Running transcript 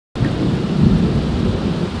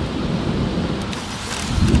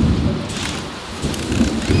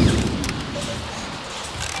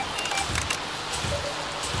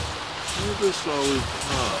this always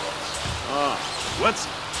comes. What's...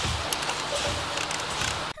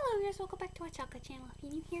 Hello guys, welcome back to our chocolate channel. If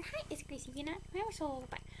you're new here, hi, it's Gracie. If you're not, I'm so welcome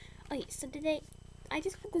back. Okay, so today, I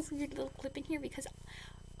just put this weird little clip in here because,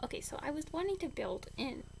 okay, so I was wanting to build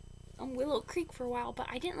in Willow Creek for a while, but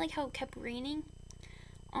I didn't like how it kept raining.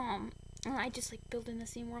 And I just like build in the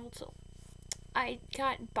same world, so I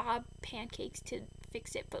got Bob Pancakes to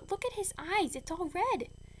fix it. But look at his eyes, it's all red.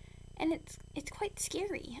 And it's quite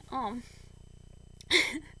scary.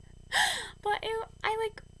 But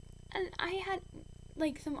I had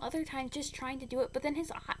like some other times just trying to do it, but then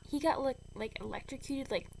he got like electrocuted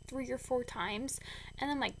like 3 or 4 times, and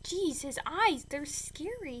I'm like, geez, his eyes, they're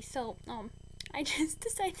scary. So I just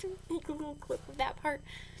decided to make a little clip of that part.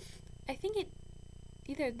 I think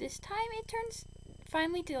either this time it turns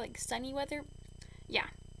finally to like sunny weather. Yeah,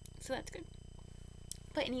 so that's good.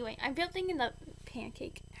 But anyway, I'm building in the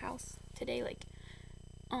pancake house today, like,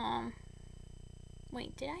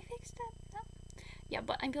 wait, did I fix that? No. Yeah,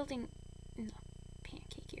 but I'm building in the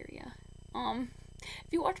pancake area.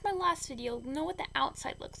 If you watched my last video, you'll know what the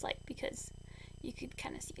outside looks like, because you could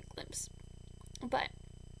kind of see a glimpse. But,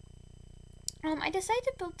 I decided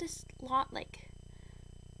to build this lot, like,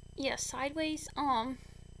 yeah, sideways. I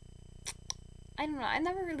don't know, I've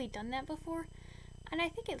never really done that before, and I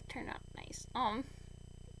think it turned out nice.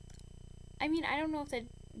 I mean, I don't know if the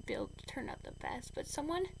build turned out the best, but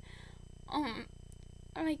someone,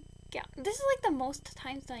 yeah, this is like the most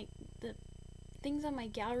times like the things on my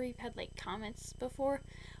gallery have had like comments before,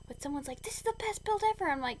 but someone's like, this is the best build ever.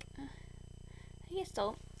 I'm like, I guess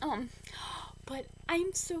so. But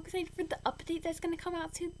I'm so excited for the update that's gonna come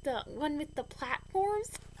out soon, the one with the platforms.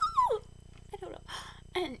 I don't know,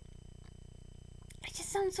 and it just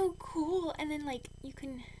sounds so cool. And then like you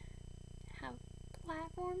can have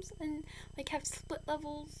platforms and like have split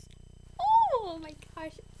levels. Oh my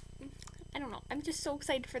gosh, I don't know, I'm just so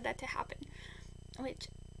excited for that to happen, which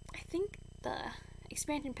I think the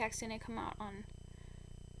expansion pack's gonna come out on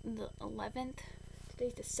the 11th.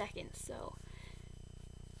 Today's the 2nd, so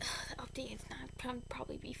the update is not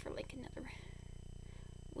probably be for like another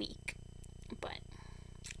week, but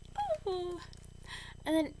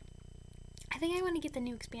and then I think I want to get the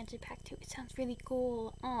new expansion pack too. It sounds really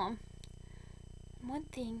cool. One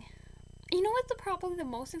thing, you know what's probably the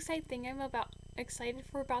most exciting thing I'm excited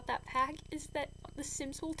for about that pack is that the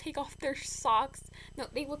Sims will take off their socks. No,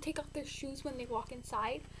 they will take off their shoes when they walk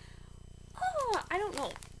inside. I don't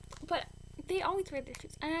know, but they always wear their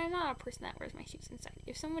shoes, and I'm not a person that wears my shoes inside.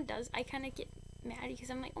 If someone does, I kind of get mad because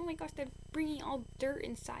I'm like, oh my gosh, they're bringing all dirt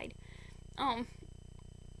inside.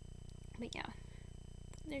 But yeah,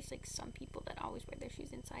 there's like some people that always wear their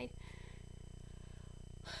shoes inside.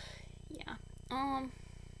 Yeah.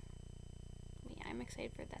 Yeah, I'm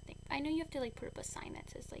excited for that thing. I know you have to like put up a sign that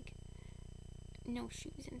says like no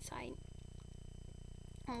shoes inside.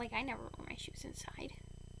 Like I never wear my shoes inside.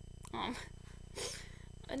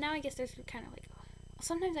 But now I guess there's kind of like,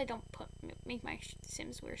 sometimes I don't make my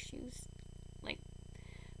Sims wear shoes, like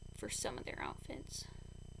for some of their outfits.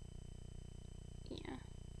 Yeah.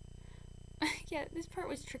 Yeah, this part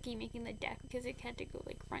was tricky making the deck because it had to go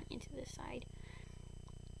like run into the side.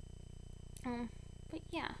 But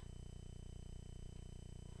yeah.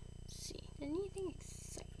 Let's see, anything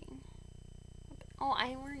exciting? Oh,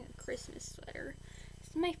 I'm wearing a Christmas sweater. This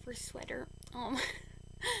is my first sweater. I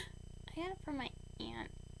got it from my aunt.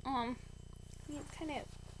 I mean, it's kind of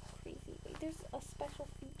crazy. Wait, there's a special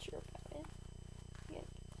feature about it. I gotta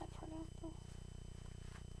get that part out though.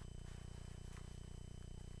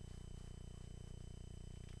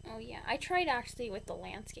 Oh yeah, I tried actually with the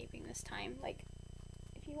landscaping this time. Like,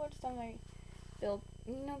 if you watched on my build,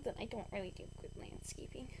 you know that I don't really do good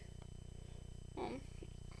landscaping.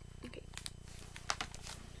 Okay.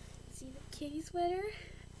 See the kitty sweater?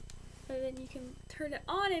 And then you can turn it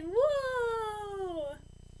on and whoa!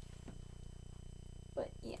 But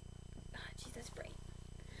yeah. Oh, geez, that's bright.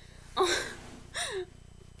 But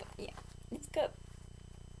yeah, it's got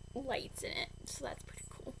lights in it, so that's pretty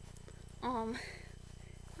cool.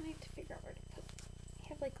 I have to figure out where to put. I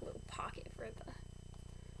have like a little pocket for the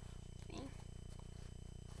thing.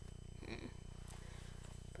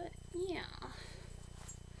 But yeah,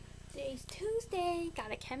 today's Tuesday.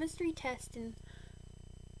 Got a chemistry test in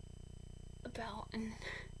about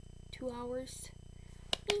 2 hours.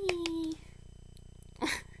 Me. I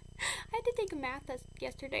had to take a math test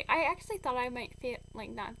yesterday. I actually thought I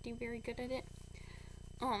might not do very good at it.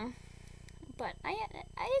 But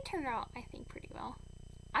it turned out, I think, pretty well.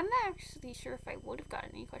 I'm not actually sure if I would have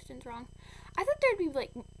gotten any questions wrong. I thought there'd be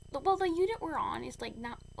like, well, the unit we're on is like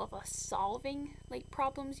not of a solving like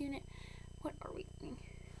problems unit. What are we doing?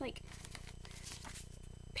 Like,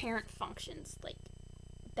 parent functions. Like,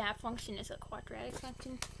 that function is a quadratic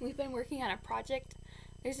function. We've been working on a project.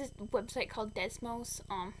 There's this website called Desmos.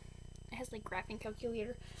 It has like graphing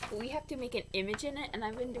calculator, but we have to make an image in it, and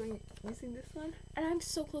I've been using this one, and I'm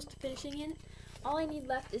so close to finishing it. All I need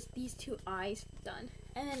left is these two eyes done,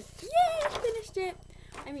 and then yay, I finished it.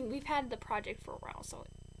 I mean, we've had the project for a while, so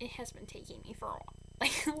it has been taking me for a while,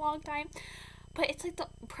 like a long time. But it's like the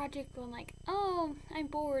project going like, oh, I'm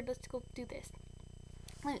bored, let's go do this.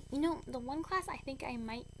 Like, you know, the one class I think I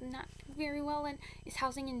might not do very well in is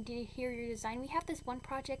housing and interior design. We have this one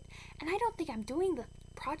project, and I don't think I'm doing the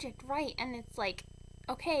project right. And it's like,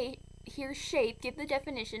 okay, here's shape, give the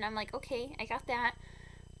definition. I'm like, okay, I got that.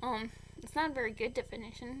 It's not a very good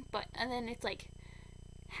definition, but and then it's like,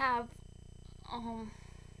 have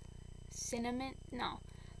cinnamon. No,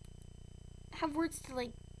 have words to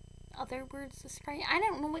like other words describe. I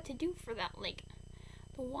don't know what to do for that. Like,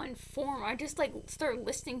 the one form, I just like start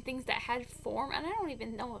listing things that had form, and I don't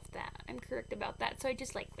even know if that I'm correct about that. So I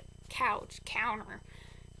just like couch, counter,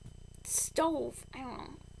 stove, I don't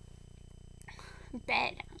know,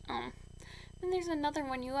 bed. Then there's another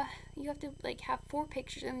one. You have to like have 4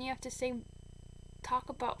 pictures, and you have to talk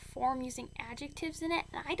about form using adjectives in it,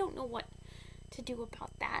 and I don't know what to do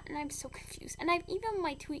about that, and I'm so confused. And I've emailed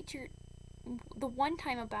my teacher the one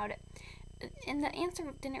time about it, and the answer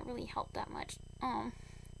didn't really help that much.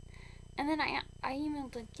 And then I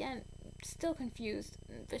emailed again, still confused,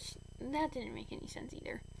 but that didn't make any sense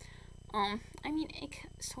either. I mean, it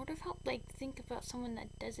sort of helped, like, think about someone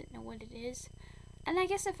that doesn't know what it is. And I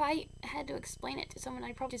guess if I had to explain it to someone,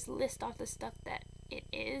 I'd probably just list off the stuff that it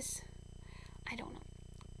is. I don't know.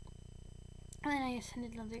 And then I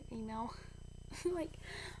sent another email. Like,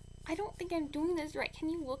 I don't think I'm doing this right. Can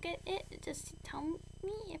you look at it? Just tell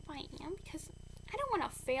me if I am, because I don't want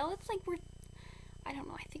to fail. It's like I don't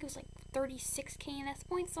know, I think it was like 36 KNS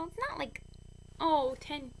points, so it's not like,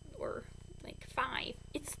 10 or like 5.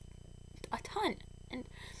 It's a ton. And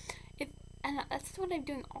that's what I'm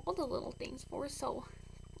doing all the little things for, so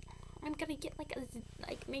I'm gonna get like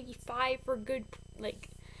maybe 5 for good, like,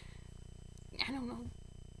 I don't know,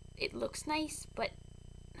 it looks nice, but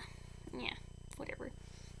yeah, whatever.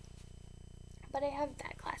 But I have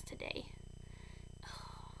that class today.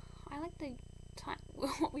 I like the time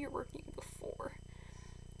what we were working before,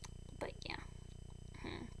 but yeah.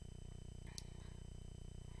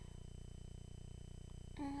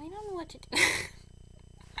 I don't know what to do.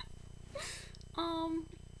 I'm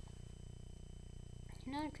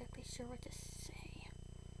not exactly sure what to say.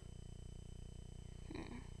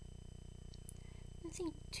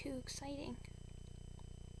 Nothing too exciting.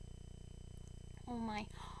 Oh my.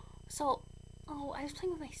 So, I was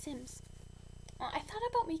playing with my Sims. I thought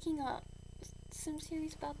about making a Sim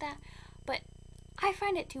series about that, but I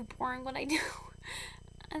find it too boring what I do.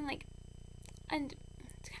 and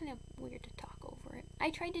it's kind of weird to talk over it. I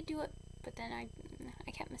tried to do it, but then I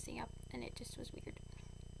kept messing up, and it just was weird.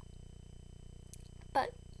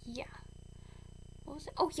 But yeah, what was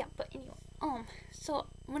it? Oh yeah, but anyway, so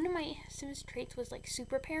one of my Sims traits was like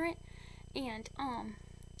super parent, and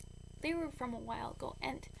they were from a while ago,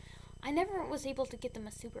 and I never was able to get them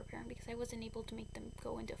a super parent because I wasn't able to make them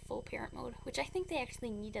go into full parent mode, which I think they actually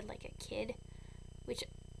needed like a kid, which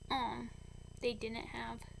they didn't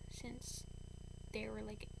have since they were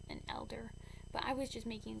like an elder. But I was just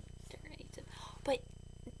making their needs. But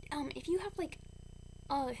if you have like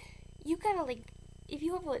you gotta like, if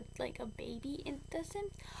you have a baby in The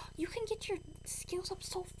Sims, you can get your skills up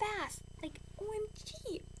so fast, like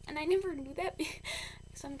OMG. And I never knew that,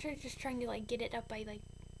 so I'm just trying to like get it up by like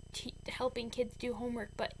helping kids do homework.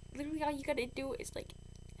 But literally all you gotta do is like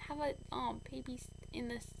have a baby in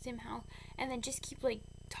the sim house, and then just keep like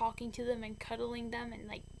talking to them and cuddling them and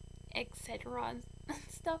like etc. and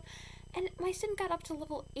stuff. And my sim got up to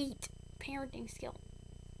level 8 parenting skill.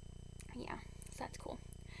 Yeah, so that's cool.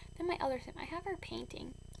 Then my other sim, I have her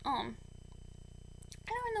painting. I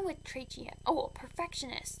don't know what trait she has. Oh, a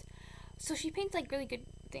perfectionist. So she paints like really good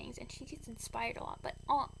things, and she gets inspired a lot. But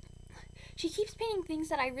she keeps painting things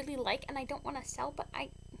that I really like, and I don't want to sell. But I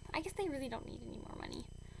guess they really don't need any more money.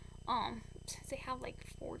 Since they have like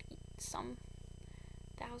 40 some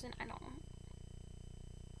thousand, I don't know.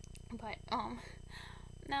 But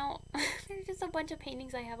now there's just a bunch of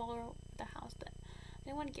paintings I have all over the house that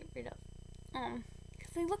I want to get rid of.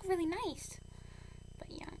 Because they look really nice. But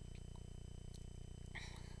yeah.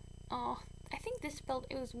 I think this build,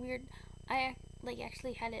 it was weird. I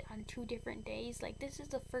actually had it on 2 different days. Like, this is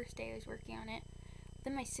the first day I was working on it.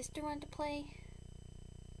 Then my sister wanted to play,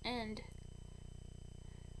 and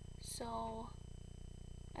so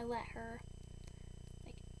I let her.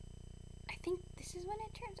 Like, I think this is when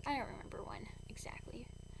it turns. I don't remember when exactly,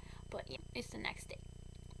 but yeah, it's the next day.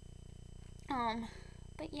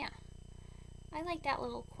 But yeah, I like that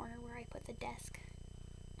little corner where I put the desk.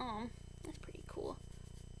 That's pretty cool.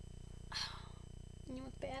 You know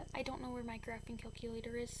what's bad? I don't know where my graphing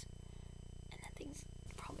calculator is, and that thing's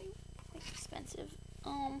probably quite expensive.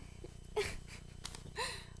 I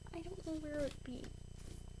don't know where it would be.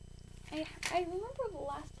 I remember the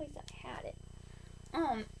last place I had it.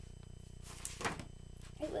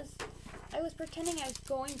 I was pretending I was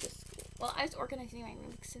going to school. Well, I was organizing my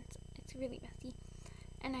room since it's really messy.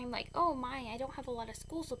 And I'm like, oh my, I don't have a lot of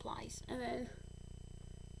school supplies. And then,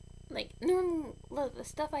 like, the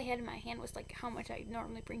stuff I had in my hand was like how much I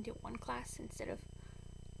normally bring to one class instead of,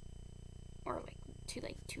 or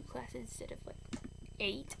like two classes instead of like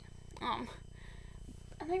 8. And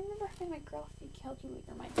I remember having my graphing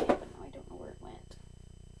calculator in my bag, but now I don't know where it went.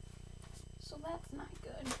 So that's not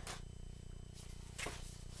good.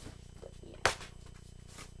 But yeah.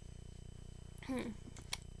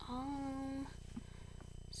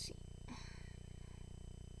 See.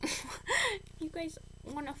 You guys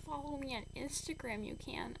want to follow me on Instagram, you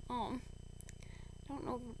can. I don't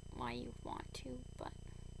know why you want to, but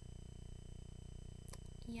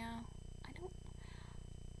yeah,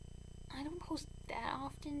 I don't post that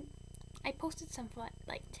often. I posted some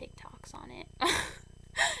like TikToks on it.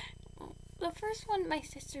 The first one my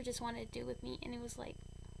sister just wanted to do with me, and it was like,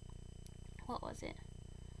 what was it?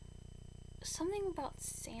 Something about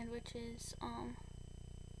sandwiches.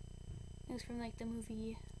 It was from like the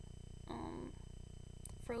movie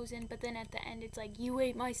Frozen, but then at the end it's like, you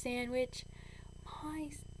ate my sandwich.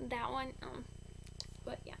 That one.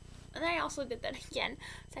 But yeah. And I also did that again,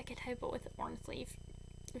 second time, but with an orange sleeve,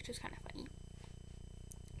 which was kind of funny.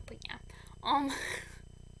 But yeah.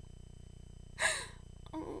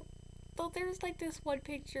 Though there's like this one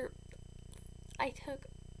picture I took.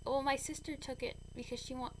 Well, my sister took it because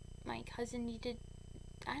my cousin needed,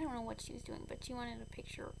 I don't know what she was doing, but she wanted a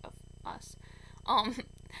picture of us.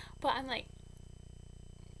 But I'm like,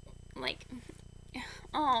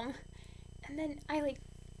 and then I like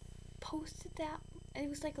posted that. It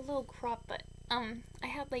was like a little crop, but I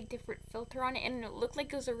had like different filter on it, and it looked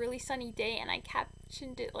like it was a really sunny day, and I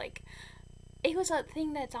captioned it like, it was a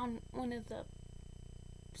thing that's on one of the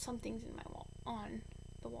somethings in my wall, on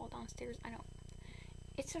the wall downstairs.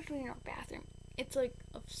 It's actually in our bathroom. It's like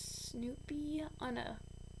of Snoopy on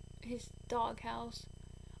his doghouse.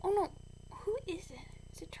 Oh no, who is it?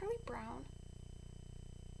 Is it Charlie Brown?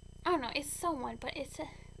 I don't know, it's someone, but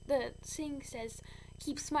the thing says,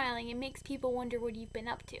 keep smiling, it makes people wonder what you've been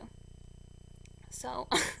up to. So,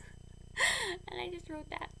 and I just wrote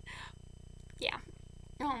that. Yeah.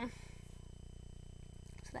 So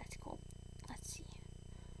that's cool. Let's see.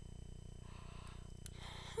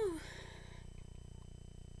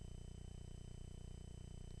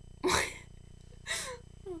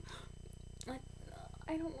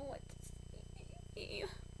 I don't know what to say.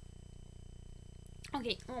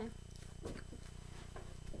 Okay,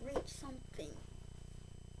 read something.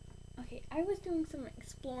 Okay, I was doing some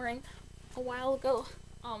exploring a while ago,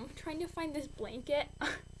 trying to find this blanket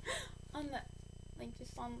on the, like,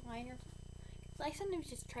 just online or something. So I sometimes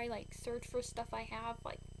just try, like, search for stuff I have.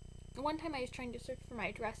 Like, one time I was trying to search for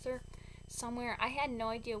my dresser somewhere. I had no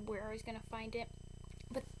idea where I was gonna find it.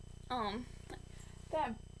 But,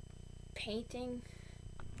 that painting,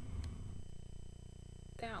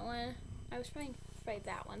 that one, I was trying to find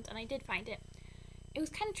that one, and I did find it. It was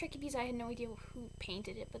kind of tricky because I had no idea who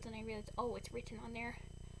painted it, but then I realized, oh, it's written on there.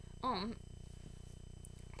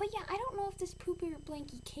 But yeah, I don't know if this pooper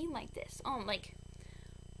blankie came like this. Like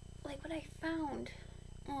what I found,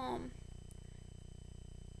 I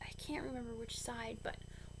can't remember which side, but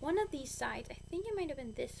one of these sides, I think it might have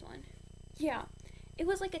been this one. Yeah, it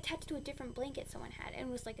was like attached to a different blanket someone had, and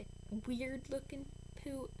it was like a weird looking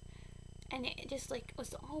poo, and it just like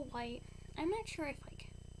was all white. I'm not sure if like,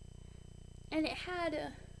 and it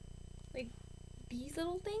had like these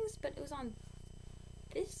little things, but it was on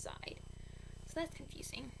this side, so that's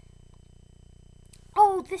confusing.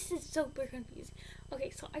 Oh, this is super confusing. Okay,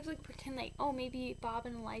 so I was like pretend like, oh, maybe Bob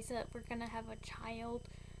and Eliza were gonna have a child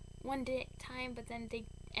one time, but then they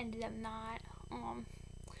ended up not.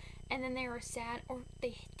 And then they were sad, or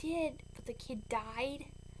they did, but the kid died,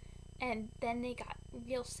 and then they got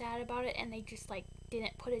real sad about it, and they just like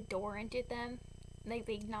didn't put a door into them. Like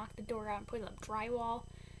they knocked the door out and put up drywall,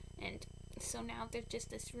 and so now there's just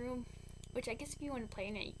this room, which I guess if you want to play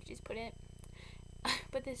in it, you could just put it.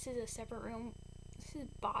 But this is a separate room. This is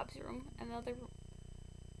Bob's room. Another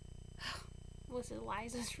was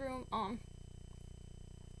Eliza's room.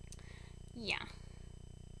 Yeah.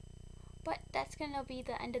 But that's gonna be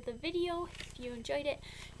the end of the video. If you enjoyed it,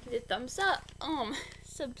 give it a thumbs up.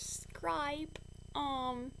 Subscribe.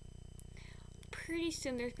 Pretty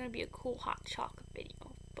soon there's gonna be a cool hot chocolate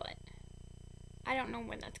video, but I don't know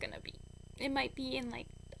when that's gonna be. It might be in like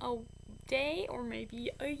a day or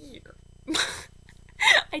maybe a year.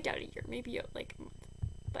 I doubt a year. Maybe like a month.